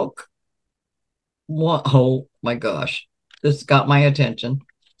condensed milk, oh my gosh, this got my attention.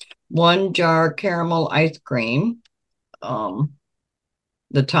 1 jar caramel ice cream,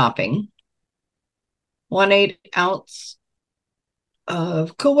 the topping, 1/8 ounce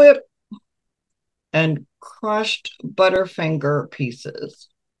of Cool Whip, and crushed Butterfinger pieces.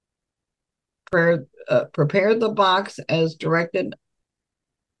 Prepare the box as directed.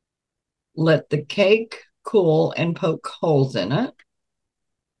 Let the cake cool and poke holes in it.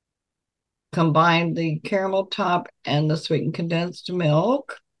 Combine the caramel top and the sweetened condensed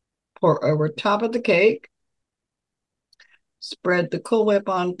milk. Pour over top of the cake. Spread the Cool Whip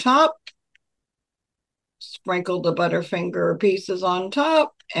on top. Sprinkle the Butterfinger pieces on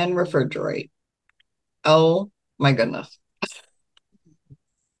top and refrigerate. Oh my goodness.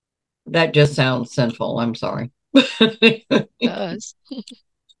 That just sounds sinful. I'm sorry. It does.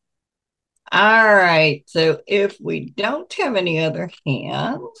 All right. So if we don't have any other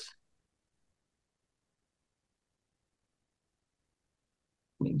hands,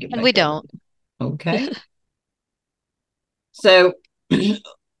 and we don't. Okay. So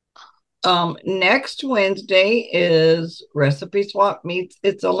next Wednesday is Recipe Swap Meets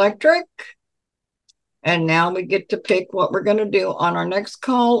It's Electric. And now we get to pick what we're going to do on our next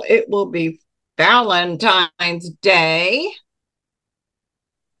call. It will be Valentine's Day.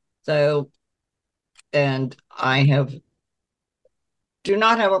 So, and I do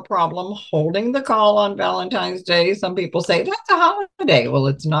not have a problem holding the call on Valentine's Day. Some people say that's a holiday. Well,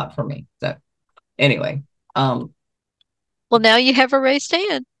 it's not for me. So anyway. Well, now you have a raised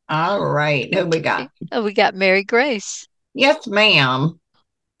hand. All right. Who we got? Oh, we got Mary Grace. Yes, ma'am.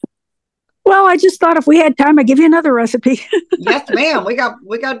 Well, I just thought if we had time, I'd give you another recipe. Yes, ma'am. We got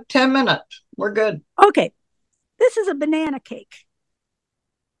 10 minutes. We're good. Okay. This is a banana cake.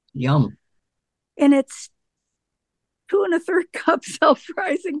 Yum. And it's 2 1/3 cup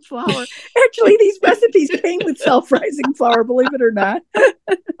self-rising flour. Actually, these recipes came with self-rising flour, believe it or not.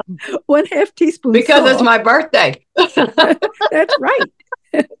 1/2 teaspoon because salt. It's my birthday. That's right.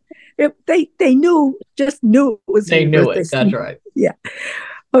 They just knew it was They your knew birthday. it. That's right. Yeah.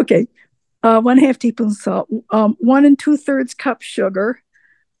 Okay. 1/2 teaspoon salt, 1 2/3 cup sugar,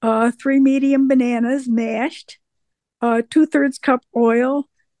 3 medium bananas mashed, 2/3 cup oil,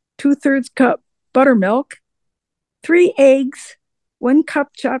 2/3 cup buttermilk, 3 eggs, 1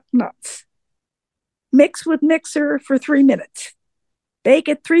 cup chopped nuts. Mix with mixer for 3 minutes. Bake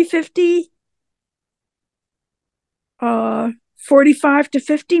at 350, 45 to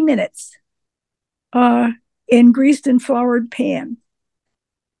 50 minutes in greased and floured pan.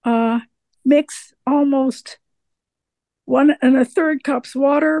 Mix almost 1 1/3 cups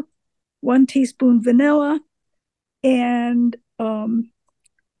water, 1 teaspoon vanilla, and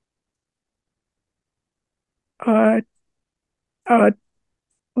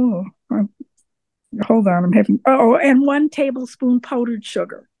hold on, I'm having and 1 tablespoon powdered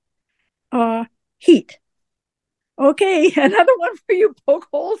sugar. Heat. Okay, another one for you, poke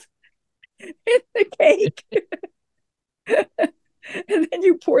holes in the cake. And then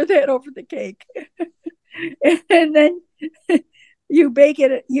you pour that over the cake. And then you bake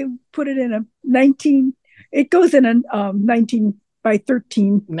it, you put it in a 19, it goes in a 19 by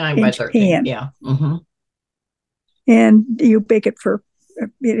 13 inch pan. Yeah. Mm-hmm. And you bake it for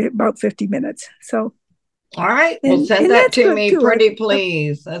about 50 minutes. So, all right. Well, send that to me, pretty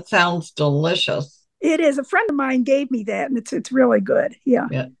please. That sounds delicious. It is. A friend of mine gave me that, and it's really good. Yeah.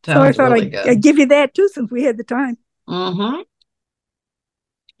 So I thought I'd give you that too, since we had the time. Mm-hmm.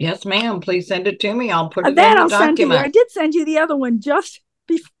 Yes, ma'am. Please send it to me. I'll put it in the document. Send to you. I did send you the other one just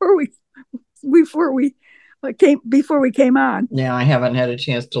before we came on. Yeah, I haven't had a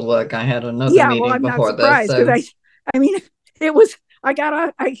chance to look. I had another meeting I'm before not surprised, this. because I mean, it was. I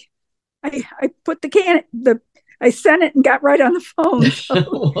put I sent it and got right on the phone. So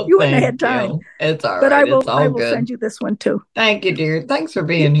well, you wouldn't have had time. It's all but right. I will send you this one too. Thank you, dear. Thanks for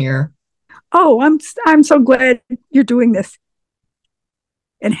being here. Oh, I'm so glad you're doing this.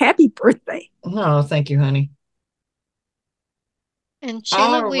 And happy birthday. Oh, thank you, honey. And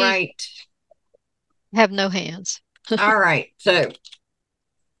Sheila, all right. Have no hands. All right. So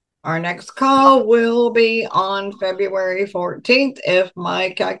our next call will be on February 14th, if my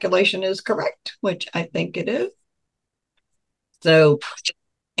calculation is correct, which I think it is. So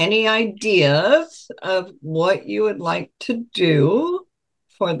any ideas of what you would like to do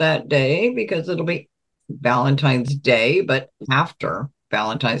for that day? Because it'll be Valentine's Day, but after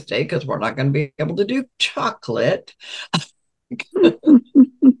Valentine's Day, because we're not going to be able to do chocolate.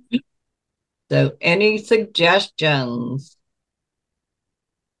 So any suggestions?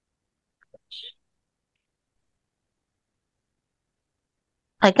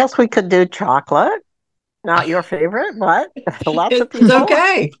 I guess we could do chocolate. Not your favorite, but lots of people. It's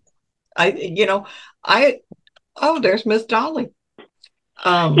okay. There's Miss Dolly.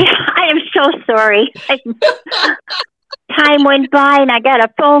 I am so sorry. Time went by and I got a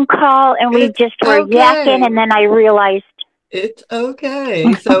phone call and we just were yakking, and then I realized. It's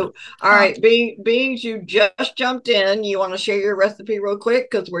okay. So, all right, beings, you just jumped in. You want to share your recipe real quick?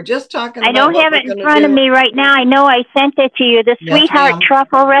 Because we're just talking about I don't have it in front of me right now. I know I sent it to you, the sweetheart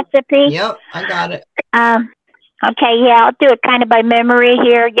truffle recipe. Yep, I got it. Okay, yeah, I'll do it kind of by memory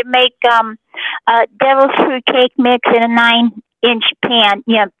here. You make devil's food cake mix in a 9-inch pan.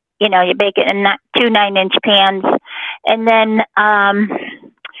 You bake it in 2 9-inch pans. And then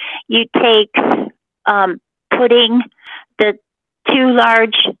you take pudding, the 2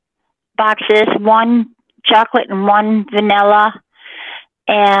 large boxes, 1 chocolate and 1 vanilla.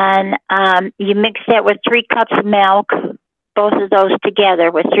 And you mix that with 3 cups of milk, both of those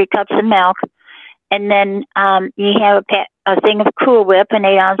together with 3 cups of milk. And then you have a thing of Cool Whip, an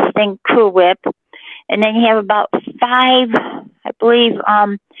 8-ounce thing Cool Whip. And then you have about 5, I believe,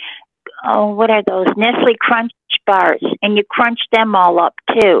 what are those? Nestle Crunch bars. And you crunch them all up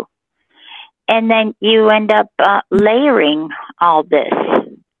too. And then you end up layering all this.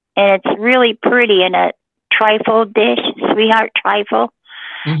 And it's really pretty in a trifle dish, sweetheart trifle.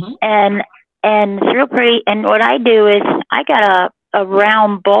 Mm-hmm. And it's real pretty. And what I do is I got a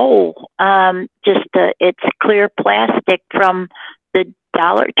round bowl, it's clear plastic from the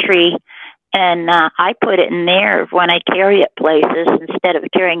Dollar Tree. And I put it in there when I carry it places instead of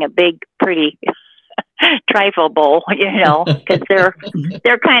carrying a big, pretty trifle bowl, because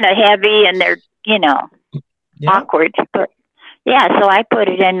they're kind of heavy and they're, awkward. But yeah, so I put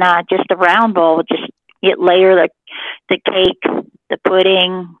it in just a round bowl. Just you layer the cake, the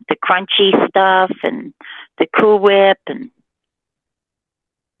pudding, the crunchy stuff, and the Cool Whip, and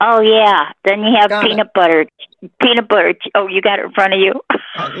oh yeah, then you have peanut butter. Oh, you got it in front of you?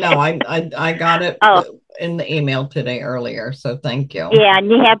 No, I got it in the email today earlier, so thank you. Yeah, and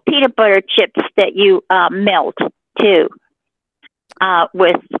you have peanut butter chips that you melt too,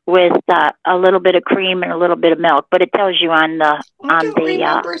 with a little bit of cream and a little bit of milk. But it tells you on the I don't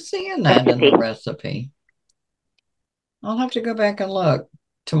remember seeing that in the recipe. I'll have to go back and look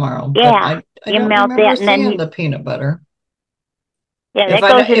tomorrow. Yeah, I don't melt that, and then the peanut butter. Yeah, If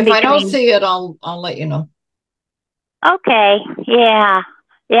that goes in if I don't between. see it, I'll let you know. Okay. Yeah.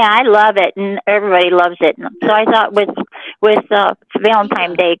 Yeah, I love it, and everybody loves it. And so I thought with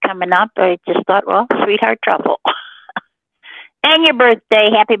Valentine's Day coming up, I just thought, well, sweetheart truffle. And your birthday.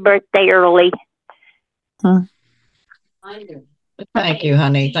 Happy birthday early. Thank you,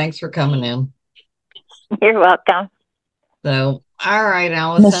 honey. Thanks for coming in. You're welcome. So, all right,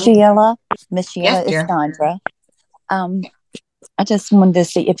 Allison. Miss Sheila Yes, is dear. Sandra. I just wanted to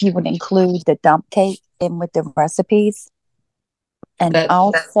see if you would include the dump cake in with the recipes, and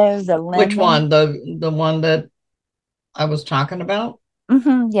also the lemon. Which one? The one that I was talking about?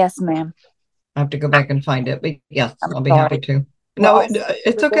 Yes, ma'am. I have to go back and find it, but yes, I'll be sorry. happy to. No,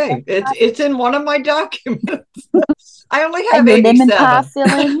 it's okay. It's in one of my documents. I only have your lemon pie 87.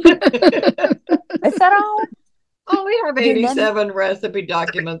 filling. Is that all? I only have 87 recipe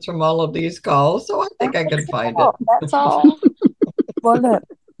documents from all of these calls, so I think I can find it. That's all. Well, look,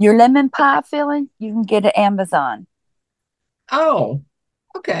 your lemon pie filling, you can get at Amazon. Oh,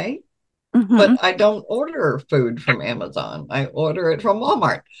 okay. But I don't order food from Amazon. I order it from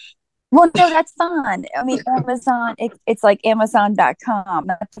Walmart. Well, no, that's fine. I mean, Amazon, it's like Amazon.com,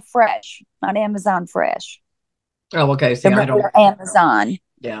 not the fresh, not Amazon Fresh. Oh, okay. See, I don't. Amazon.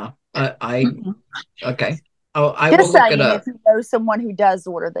 Yeah, okay. Oh, I Just will look it saying, up. if you know someone who does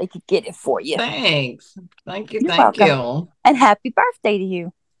order, they could get it for you. Thanks. Thank you. You're Thank welcome. you. And happy birthday to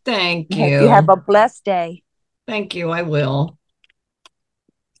you. Thank I hope you. you have a blessed day. Thank you. I will.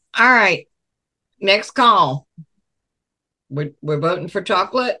 All right. Next call. We're voting for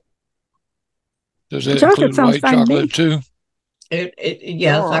chocolate. Does that include white chocolate too?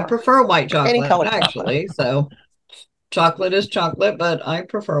 Yes, I prefer white chocolate color actually. So chocolate is chocolate, but I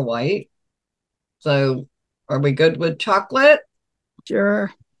prefer white. So are we good with chocolate?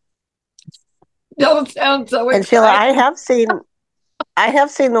 Sure. Don't sound so excited. And Sheila, I have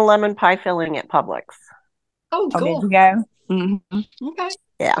seen the lemon pie filling at Publix. Oh, cool. There you go. Okay.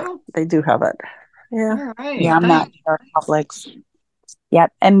 Yeah, cool. They do have it. Yeah. All right. Yeah, I'm not sure. Publix.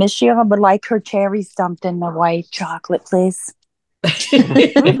 Yep. And Miss Sheila would like her cherry stumped in the white chocolate, please. All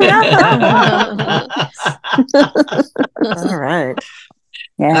right.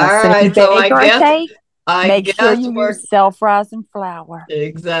 Yeah. All so right. So I make guess sure you use self-rising flour.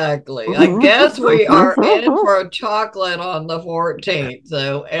 Exactly. I guess we are in for chocolate on the 14th.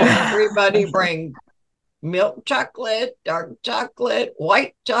 So everybody bring milk chocolate, dark chocolate,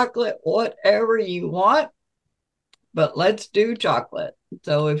 white chocolate, whatever you want. But let's do chocolate.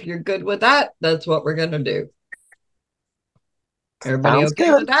 So if you're good with that, that's what we're going to do. Everybody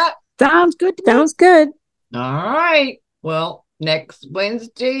okay with that? Sounds good. Sounds good. All right. Well, next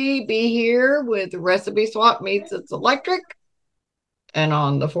Wednesday, be here with Recipe Swap Meets It's Electric. And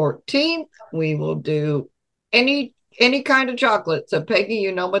on the 14th, we will do any kind of chocolate. So Peggy,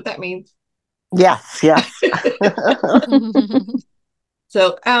 you know what that means? Yes.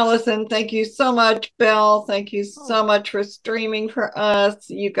 So Allison, thank you so much. Belle, thank you so much for streaming for us.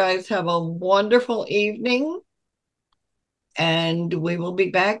 You guys have a wonderful evening. And we will be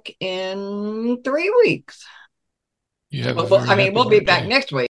back in 3 weeks. You have we'll be back next week.